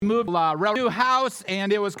moved to a new house,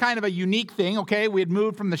 and it was kind of a unique thing, okay? We had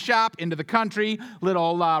moved from the shop into the country,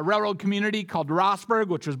 little railroad community called Iceberg,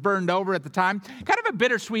 which was burned over at the time. Kind of a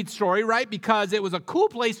bittersweet story, right? Because it was a cool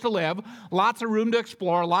place to live, lots of room to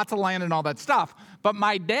explore, lots of land and all that stuff. But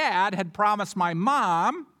my dad had promised my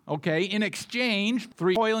mom, okay, in exchange,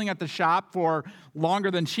 toiling at the shop for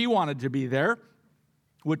longer than she wanted to be there,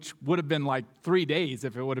 which would have been like 3 days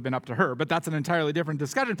if it would have been up to her, but that's an entirely different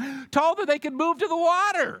discussion, told her they could move to the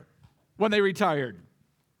water when they retired.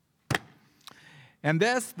 And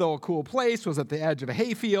this, though a cool place, was at the edge of a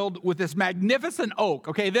hayfield with this magnificent oak.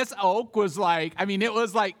 Okay, this oak was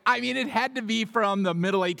it had to be from the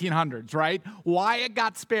middle 1800s, right? Why it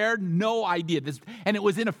got spared, no idea. And it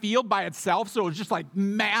was in a field by itself, so it was just like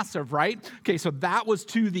massive, right? Okay, so that was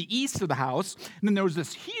to the east of the house. And then there was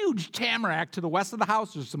this huge tamarack to the west of the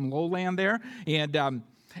house. There's some lowland there. And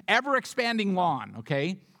ever-expanding lawn,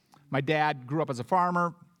 okay? My dad grew up as a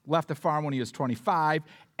farmer, left the farm when he was 25,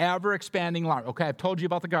 ever-expanding lawn. Okay, I've told you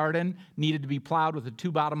about the garden, needed to be plowed with a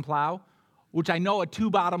two-bottom plow, which I know a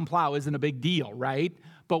two-bottom plow isn't a big deal, right?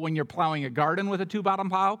 But when you're plowing a garden with a two-bottom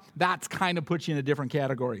plow, that's kind of puts you in a different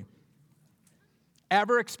category.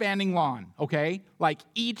 Ever-expanding lawn, okay? Like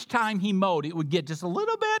each time he mowed, it would get just a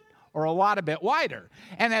little bit or a lot of bit wider.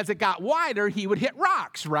 And as it got wider, he would hit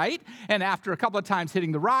rocks, right? And after a couple of times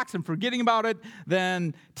hitting the rocks and forgetting about it,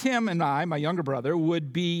 then Tim and I, my younger brother,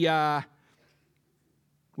 would dig it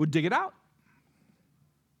out.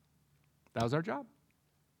 That was our job.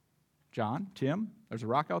 John, Tim, there's a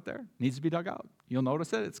rock out there. Needs to be dug out. You'll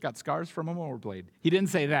notice it. It's got scars from a mower blade. He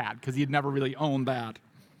didn't say that because he'd never really owned that.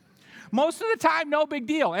 Most of the time, no big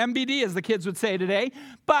deal. MBD, as the kids would say today.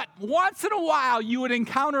 But once in a while, you would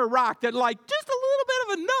encounter a rock that, like, just a little bit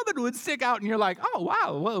of a nubbin would stick out, and you're like, oh,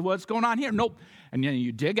 wow, what's going on here? Nope. And then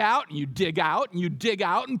you dig out, and you dig out, and you dig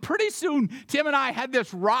out, and pretty soon, Tim and I had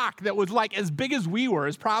this rock that was, like, as big as we were.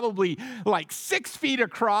 It's probably, like, 6 feet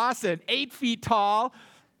across and 8 feet tall.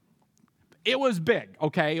 It was big,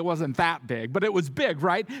 okay? It wasn't that big, but it was big,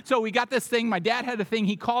 right? So we got this thing. My dad had a thing.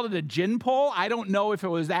 He called it a gin pole. I don't know if it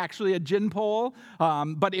was actually a gin pole,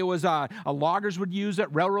 but it was loggers would use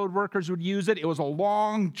it. Railroad workers would use it. It was a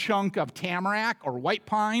long chunk of tamarack or white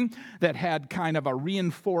pine that had kind of a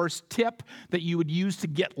reinforced tip that you would use to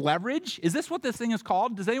get leverage. Is this what this thing is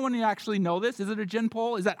called? Does anyone actually know this? Is it a gin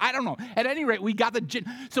pole? I don't know. At any rate, we got the gin.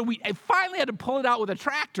 So we finally had to pull it out with a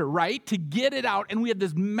tractor, right, to get it out. And we had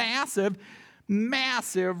this massive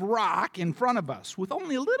rock in front of us with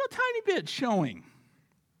only a little tiny bit showing.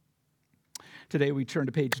 Today we turn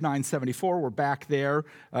to page 974. We're back there.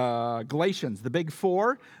 Galatians, the big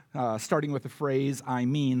four, starting with the phrase, I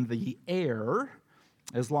mean the heir,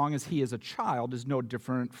 as long as he is a child, is no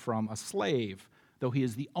different from a slave, though he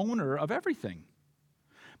is the owner of everything.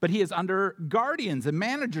 But he is under guardians and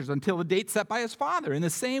managers until the date set by his father. In the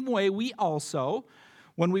same way, we also,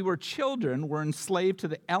 when we were children, were enslaved to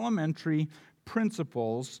the elementary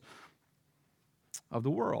principles of the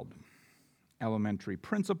world. Elementary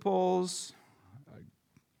principles, a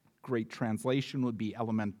great translation would be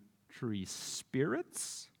elementary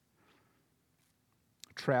spirits,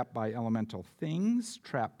 trapped by elemental things,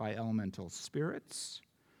 trapped by elemental spirits.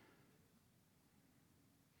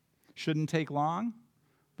 Shouldn't take long,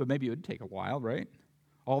 but maybe it would take a while, right?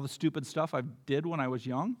 All the stupid stuff I did when I was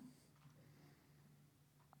young.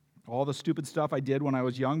 All the stupid stuff I did when I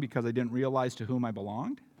was young because I didn't realize to whom I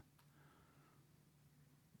belonged.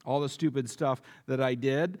 All the stupid stuff that I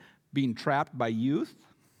did being trapped by youth.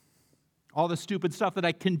 All the stupid stuff that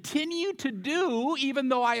I continue to do even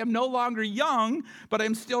though I am no longer young, but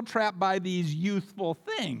I'm still trapped by these youthful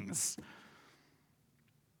things.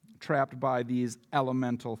 Trapped by these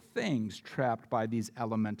elemental things, trapped by these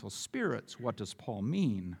elemental spirits. What does Paul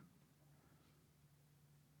mean?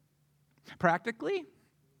 Practically,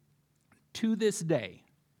 to this day,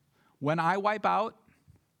 when I wipe out,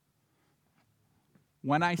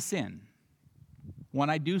 when I sin, when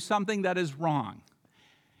I do something that is wrong,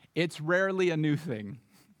 it's rarely a new thing.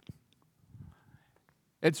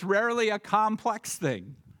 It's rarely a complex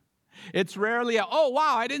thing. It's rarely oh,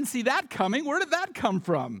 wow, I didn't see that coming. Where did that come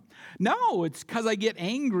from? No, it's because I get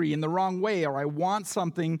angry in the wrong way or I want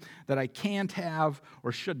something that I can't have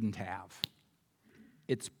or shouldn't have.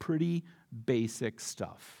 It's pretty basic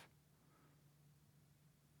stuff.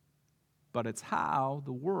 But it's how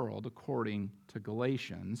the world, according to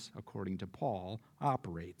Galatians, according to Paul,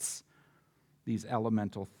 operates. These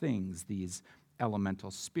elemental things, these elemental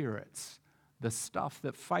spirits, the stuff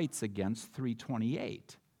that fights against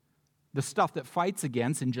 328, the stuff that fights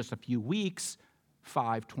against, in just a few weeks,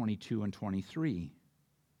 5:22 and 23.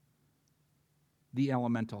 the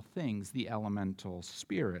elemental things, the elemental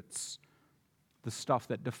spirits, the stuff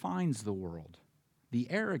that defines the world, the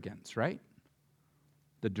arrogance, right?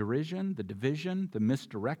 The derision, the division, the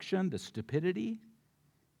misdirection, the stupidity,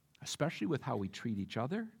 especially with how we treat each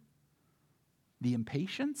other, the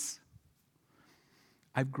impatience.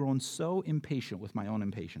 I've grown so impatient with my own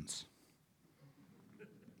impatience.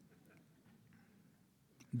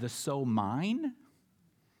 The so mine,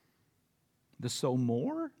 the so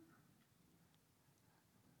more.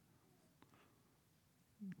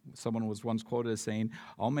 Someone was once quoted as saying,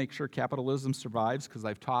 "I'll make sure capitalism survives because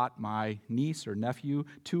I've taught my niece or nephew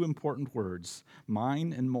 2 important words,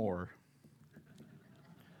 mine and more."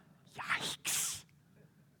 Yikes.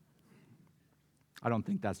 I don't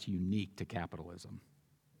think that's unique to capitalism.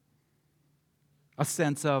 A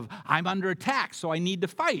sense of, I'm under attack, so I need to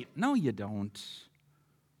fight. No, you don't.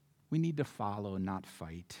 We need to follow, not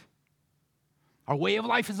fight. Our way of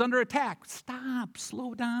life is under attack. Stop,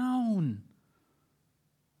 slow down.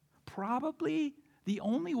 Probably the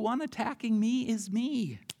only one attacking me is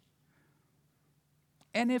me.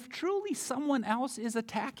 And if truly someone else is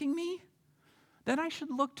attacking me, then I should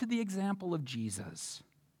look to the example of Jesus.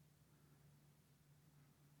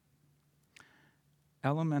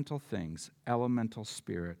 Elemental things, elemental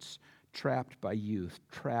spirits, trapped by youth,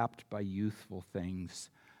 trapped by youthful things.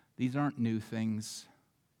 These aren't new things.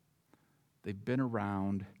 They've been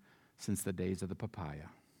around since the days of the papaya.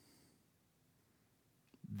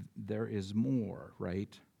 There is more,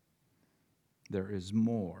 right? There is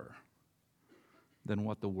more than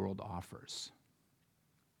what the world offers.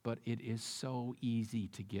 But it is so easy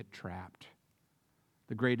to get trapped.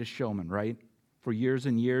 The Greatest Showman, right? For years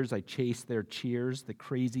and years, I chased their cheers, the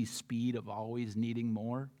crazy speed of always needing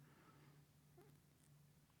more.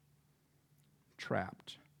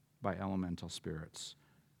 Trapped by elemental spirits.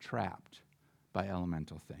 Trapped by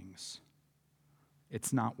elemental things.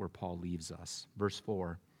 It's not where Paul leaves us. Verse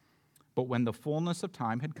 4, but when the fullness of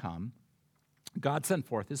time had come, God sent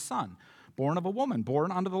forth his Son, born of a woman, born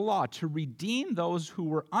under the law, to redeem those who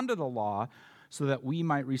were under the law so that we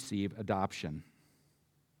might receive adoption.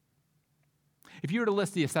 If you were to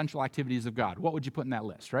list the essential activities of God, what would you put in that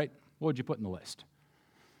list, right? What would you put in the list?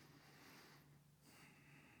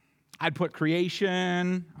 I'd put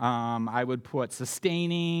creation. I would put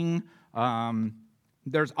sustaining.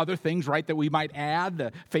 There's other things, right, that we might add,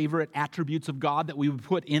 the favorite attributes of God that we would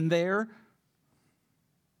put in there.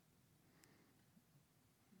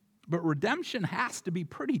 But redemption has to be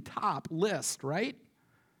pretty top list, right?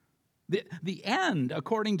 The end,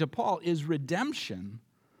 according to Paul, is redemption,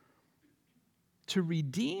 to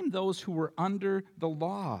redeem those who were under the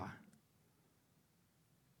law.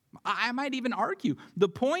 I might even argue the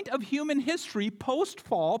point of human history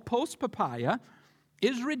post-fall, post-papaya,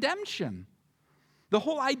 is redemption. The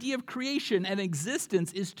whole idea of creation and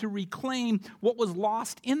existence is to reclaim what was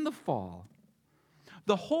lost in the fall.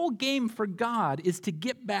 The whole game for God is to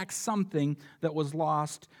get back something that was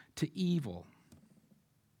lost to evil.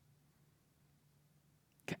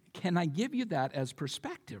 Can I give you that as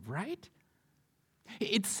perspective, right?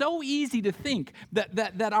 It's so easy to think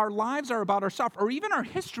that our lives are about ourselves, or even our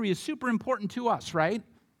history is super important to us, right?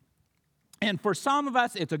 And for some of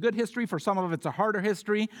us, it's a good history. For some of us, it's a harder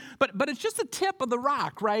history. But it's just the tip of the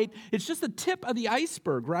rock, right? It's just the tip of the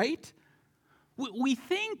iceberg, right? We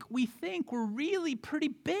think we're really pretty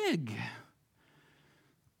big.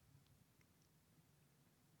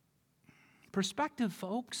 Perspective,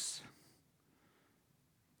 folks.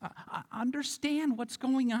 I understand what's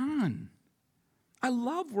going on. I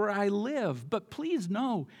love where I live, but please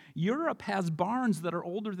know, Europe has barns that are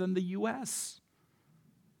older than the U.S.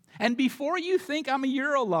 And before you think I'm a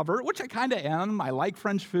Euro lover, which I kind of am, I like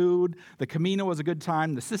French food, the Camino was a good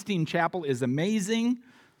time, the Sistine Chapel is amazing,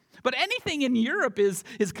 but anything in Europe is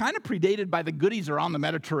kind of predated by the goodies around the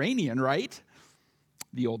Mediterranean, right?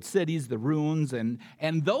 The old cities, the ruins, and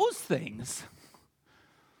those things.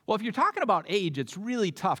 Well, if you're talking about age, it's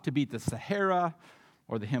really tough to beat the Sahara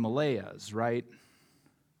or the Himalayas, right?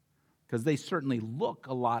 Because they certainly look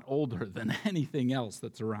a lot older than anything else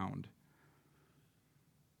that's around.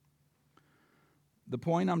 The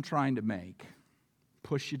point I'm trying to make,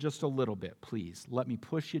 push you just a little bit, please. Let me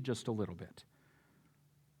push you just a little bit.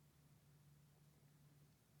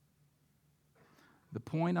 The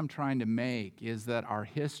point I'm trying to make is that our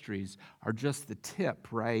histories are just the tip,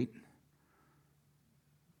 right?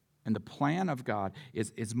 And the plan of God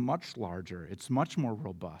is much larger. It's much more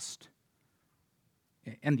robust.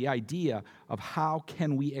 And the idea of how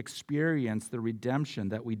can we experience the redemption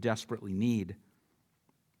that we desperately need.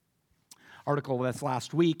 article this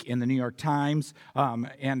last week in the New York Times,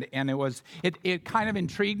 and it kind of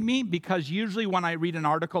intrigued me because usually when I read an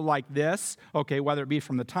article like this, okay, whether it be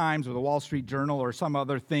from the Times or the Wall Street Journal or some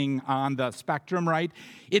other thing on the spectrum, right?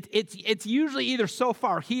 It's usually either so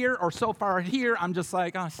far here or so far here. I'm just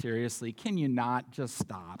like, oh, seriously, can you not just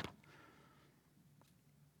stop?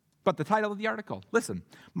 But the title of the article, listen,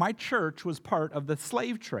 my church was part of the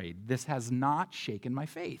slave trade. This has not shaken my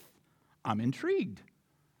faith. I'm intrigued.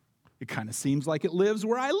 It kind of seems like it lives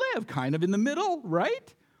where I live, kind of in the middle,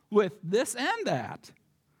 right? With this and that.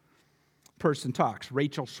 Person talks,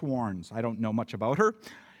 Rachel Schwarns. I don't know much about her.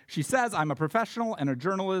 She says, I'm a professional and a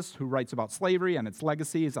journalist who writes about slavery and its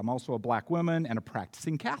legacies. I'm also a black woman and a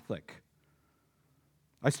practicing Catholic.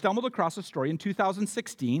 I stumbled across a story in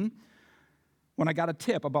 2016 when I got a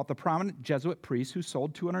tip about the prominent Jesuit priest who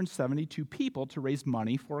sold 272 people to raise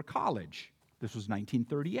money for a college. This was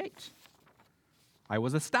 1938. I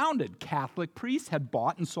was astounded. Catholic priests had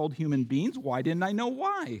bought and sold human beings. Why didn't I know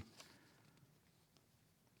why?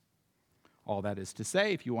 All that is to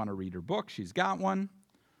say, if you want to read her book, she's got one.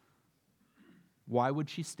 Why would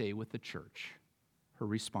she stay with the church? Her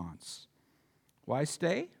response. Why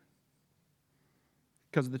stay?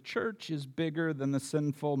 Because the church is bigger than the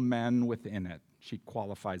sinful men within it. She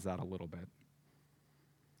qualifies that a little bit.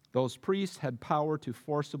 Those priests had power to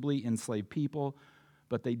forcibly enslave people,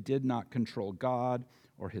 but they did not control God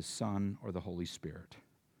or his Son or the Holy Spirit.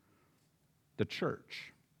 The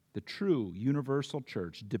church, the true universal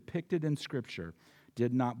church depicted in Scripture,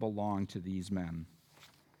 did not belong to these men.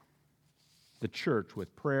 The church,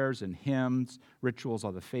 with prayers and hymns, rituals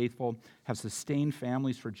of the faithful, have sustained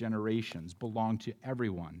families for generations, belong to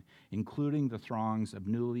everyone, including the throngs of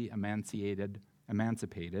newly emancipated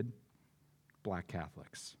black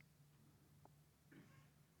Catholics.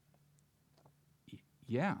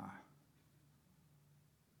 Yeah.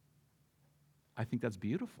 I think that's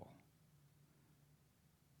beautiful.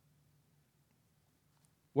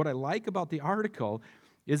 What I like about the article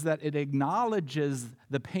is that it acknowledges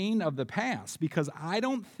the pain of the past, because I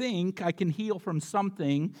don't think I can heal from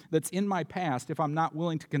something that's in my past if I'm not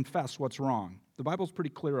willing to confess what's wrong. The Bible's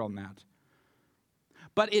pretty clear on that.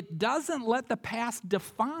 But it doesn't let the past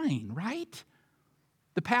define, right?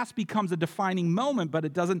 The past becomes a defining moment, but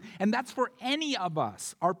it doesn't, and that's for any of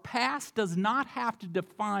us. Our past does not have to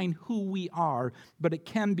define who we are, but it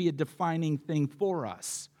can be a defining thing for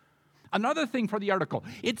us. Another thing for the article,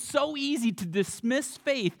 it's so easy to dismiss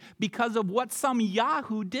faith because of what some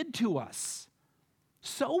yahoo did to us.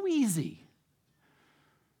 So easy.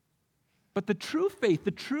 But the true faith,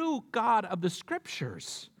 the true God of the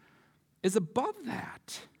Scriptures, is above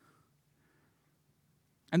that.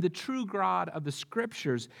 And the true God of the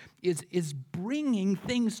Scriptures is bringing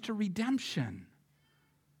things to redemption.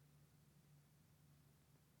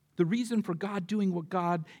 The reason for God doing what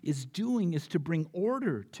God is doing is to bring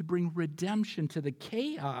order, to bring redemption to the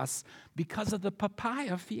chaos because of the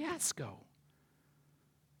papaya fiasco.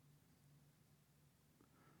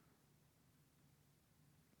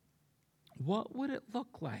 What would it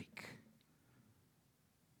look like?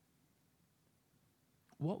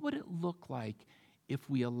 What would it look like if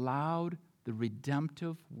we allowed the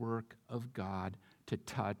redemptive work of God to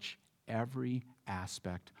touch every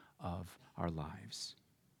aspect of our lives?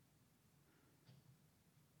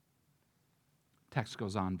 Text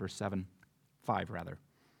goes on, verse 5.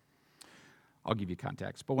 I'll give you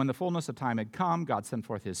context. But when the fullness of time had come, God sent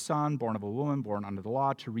forth his Son, born of a woman, born under the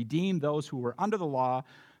law, to redeem those who were under the law,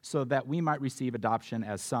 so that we might receive adoption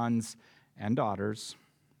as sons and daughters.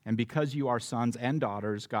 And because you are sons and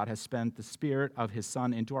daughters, God has spent the Spirit of his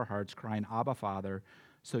Son into our hearts, crying, Abba, Father.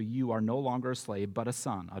 So you are no longer a slave, but a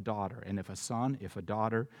son, a daughter. And if a son, if a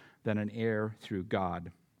daughter, then an heir through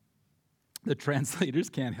God. The translators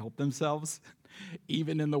can't help themselves,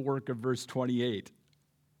 even in the work of verse 28.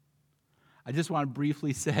 I just want to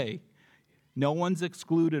briefly say, no one's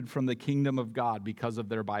excluded from the kingdom of God because of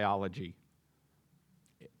their biology.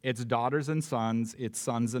 It's daughters and sons, it's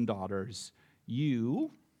sons and daughters.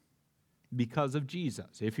 You, because of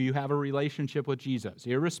Jesus, if you have a relationship with Jesus,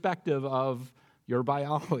 irrespective of your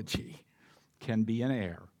biology, can be an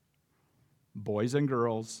heir. Boys and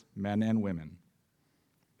girls, men and women.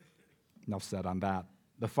 Enough said on that.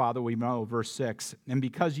 The Father we know, verse 6, and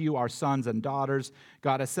because you are sons and daughters,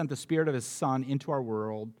 God has sent the Spirit of his Son into our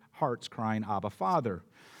world, hearts crying, Abba, Father.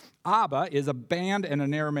 Abba is a banned and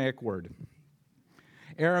an Aramaic word.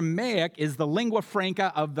 Aramaic is the lingua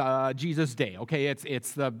franca of Jesus' day, okay?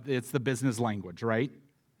 It's the business language, right?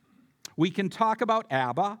 We can talk about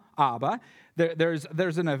Abba.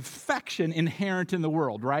 There's an affection inherent in the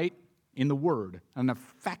world, right? In the word, an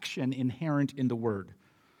affection inherent in the word.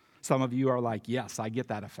 Some of you are like, yes, I get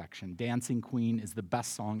that affection. Dancing Queen is the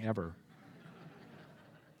best song ever.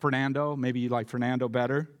 Fernando, maybe you like Fernando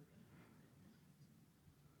better.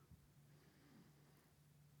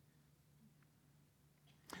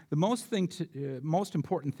 The most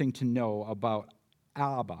important thing to know about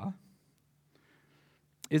Abba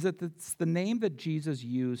is that it's the name that Jesus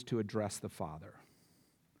used to address the Father.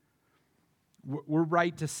 We're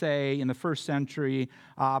right to say in the first century,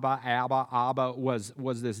 Abba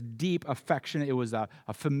was this deep affection. It was a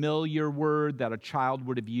familiar word that a child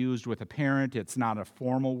would have used with a parent. It's not a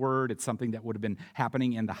formal word. It's something that would have been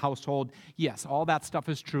happening in the household. Yes, all that stuff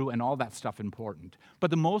is true and all that stuff important.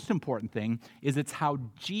 But the most important thing is it's how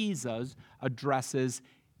Jesus addresses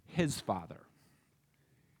his Father.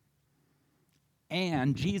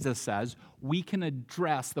 And Jesus says we can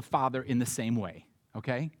address the Father in the same way,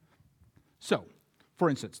 okay? So, for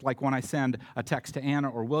instance, like when I send a text to Anna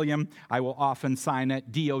or William, I will often sign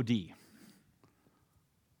it DOD.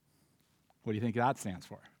 What do you think that stands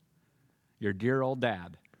for? Your dear old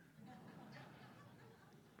dad.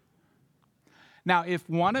 Now, if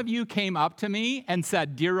one of you came up to me and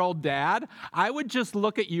said, dear old dad, I would just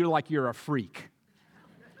look at you like you're a freak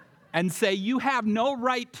and say, you have no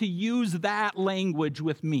right to use that language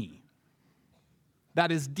with me. That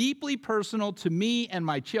is deeply personal to me and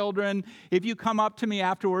my children. If you come up to me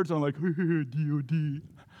afterwards, I'm like, DOD.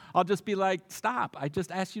 I'll just be like, stop. I just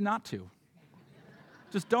asked you not to.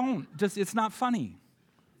 Just don't. It's not funny.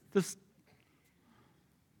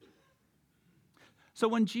 So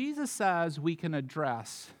when Jesus says we can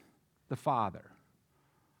address the Father,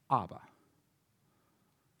 Abba,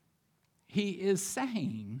 he is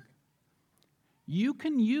saying you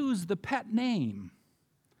can use the pet name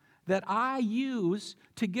that I use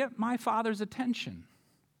to get my Father's attention.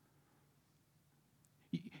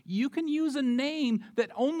 You can use a name that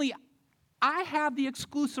only I have the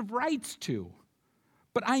exclusive rights to,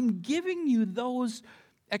 but I'm giving you those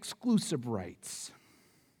exclusive rights.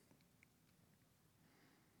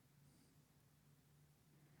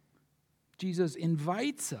 Jesus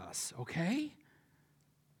invites us, okay?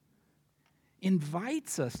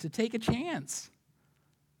 Invites us to take a chance.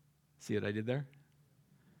 See what I did there?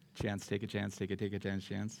 Chance, take a chance, take a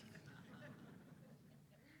chance.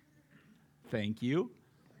 Thank you.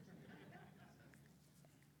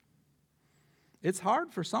 It's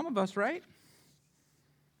hard for some of us, right?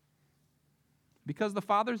 Because the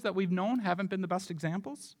fathers that we've known haven't been the best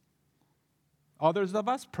examples. Others of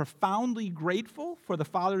us profoundly grateful for the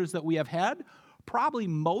fathers that we have had. Probably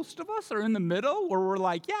most of us are in the middle where we're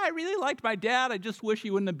like, yeah, I really liked my dad. I just wish he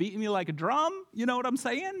wouldn't have beaten me like a drum. You know what I'm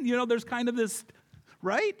saying? There's kind of this,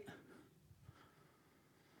 right?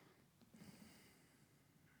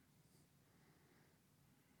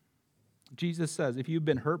 Jesus says, if you've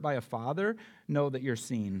been hurt by a father, know that you're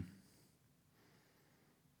seen.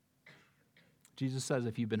 Jesus says,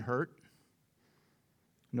 if you've been hurt,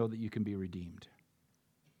 know that you can be redeemed.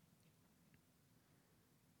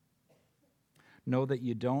 Know that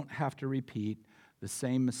you don't have to repeat the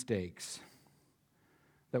same mistakes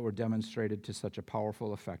that were demonstrated to such a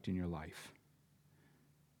powerful effect in your life.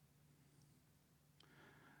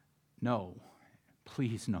 No,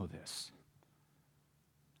 please know this.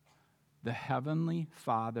 The Heavenly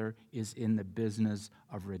Father is in the business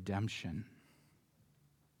of redemption.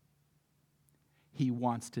 He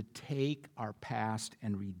wants to take our past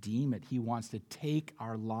and redeem it. He wants to take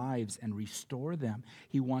our lives and restore them.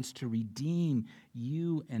 He wants to redeem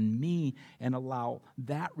you and me and allow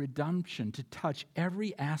that redemption to touch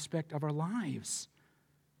every aspect of our lives.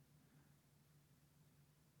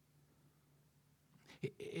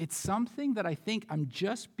 It's something that I think I'm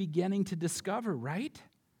just beginning to discover, right?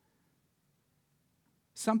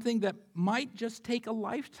 Something that might just take a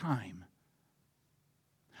lifetime.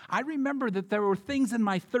 I remember that there were things in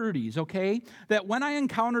my 30s, okay, that when I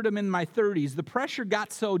encountered them in my 30s, the pressure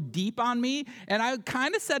got so deep on me, and I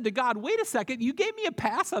kind of said to God, wait a second, you gave me a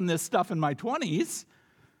pass on this stuff in my 20s.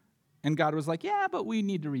 And God was like, yeah, but we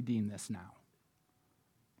need to redeem this now.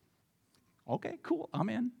 Okay, cool, I'm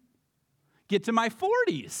in. Get to my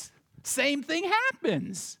 40s, same thing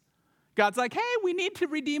happens. God's like, hey, we need to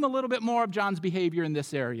redeem a little bit more of John's behavior in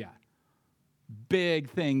this area. Big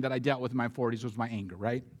thing that I dealt with in my 40s was my anger,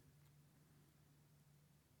 right?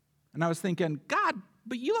 And I was thinking, God,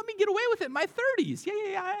 but you let me get away with it in my 30s.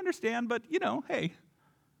 Yeah, I understand, but, hey.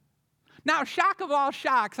 Now, shock of all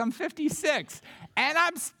shocks, I'm 56, and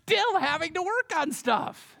I'm still having to work on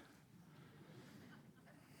stuff.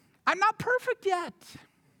 I'm not perfect yet.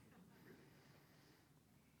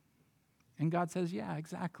 And God says, yeah,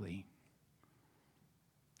 exactly.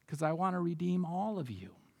 Because I want to redeem all of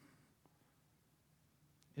you.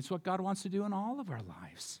 It's what God wants to do in all of our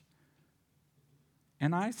lives.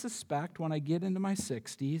 And I suspect when I get into my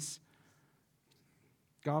 60s,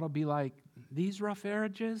 God will be like, these rough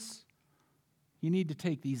edges, you need to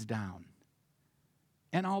take these down.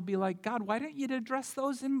 And I'll be like, God, why didn't you address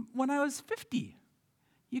those when I was 50?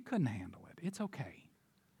 You couldn't handle it. It's okay.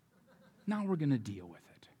 Now we're going to deal with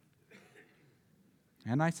it.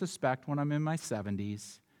 And I suspect when I'm in my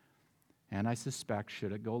 70s, and I suspect,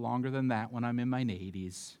 should it go longer than that, when I'm in my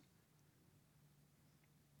 80s,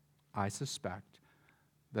 I suspect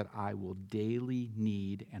that I will daily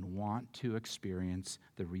need and want to experience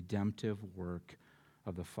the redemptive work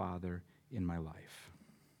of the Father in my life.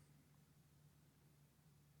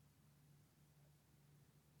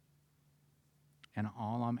 And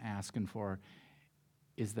all I'm asking for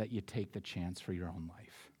is that you take the chance for your own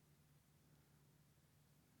life.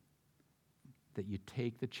 That you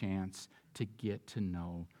take the chance to get to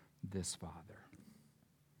know this Father.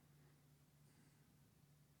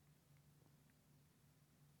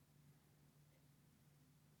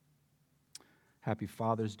 Happy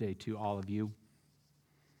Father's Day to all of you.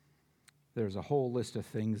 There's a whole list of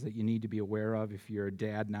things that you need to be aware of if you're a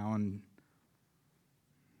dad now. And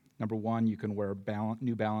number one, you can wear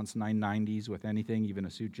New Balance 990s with anything, even a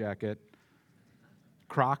suit jacket.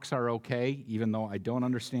 Crocs are okay, even though I don't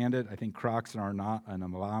understand it. I think Crocs are not an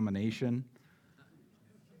abomination.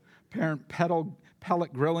 Parent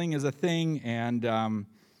pellet grilling is a thing, and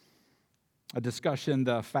a discussion,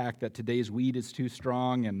 the fact that today's weed is too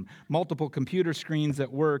strong, and multiple computer screens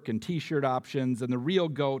at work, and T-shirt options, and the real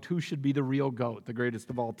goat, who should be the real goat, the greatest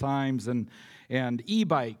of all times, and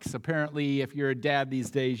e-bikes. Apparently, if you're a dad these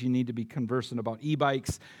days, you need to be conversant about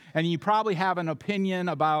e-bikes, and you probably have an opinion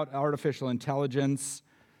about artificial intelligence.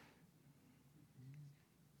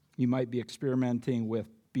 You might be experimenting with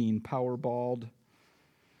being powerballed,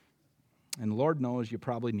 and Lord knows you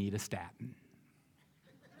probably need a statin.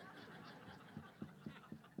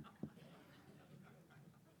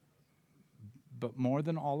 But more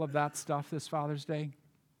than all of that stuff this Father's Day,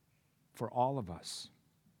 for all of us,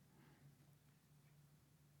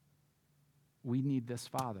 we need this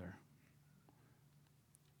Father.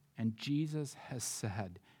 And Jesus has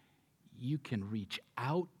said, you can reach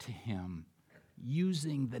out to him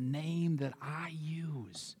using the name that I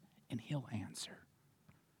use, and he'll answer.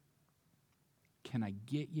 Can I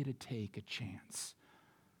get you to take a chance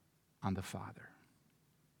on the Father?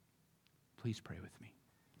 Please pray with me.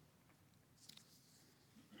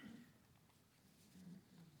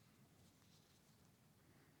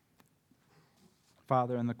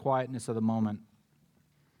 Father, in the quietness of the moment,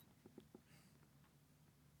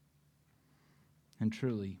 and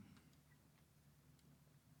truly,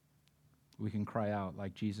 we can cry out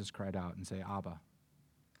like Jesus cried out and say, Abba.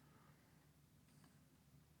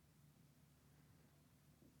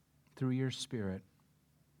 Through your Spirit,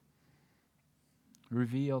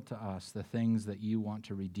 reveal to us the things that you want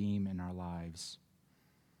to redeem in our lives.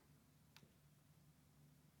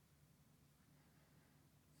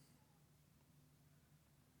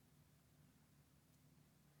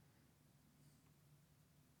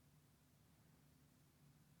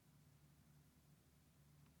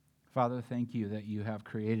 Father, thank you that you have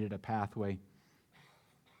created a pathway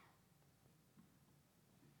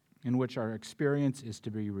in which our experience is to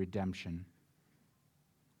be redemption,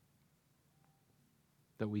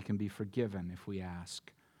 that we can be forgiven if we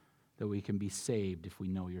ask, that we can be saved if we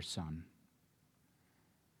know your Son,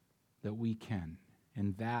 that we can,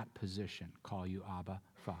 in that position, call you Abba,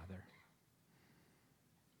 Father.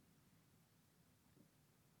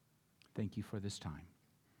 Thank you for this time.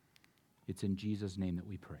 It's in Jesus' name that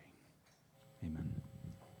we pray. Amen.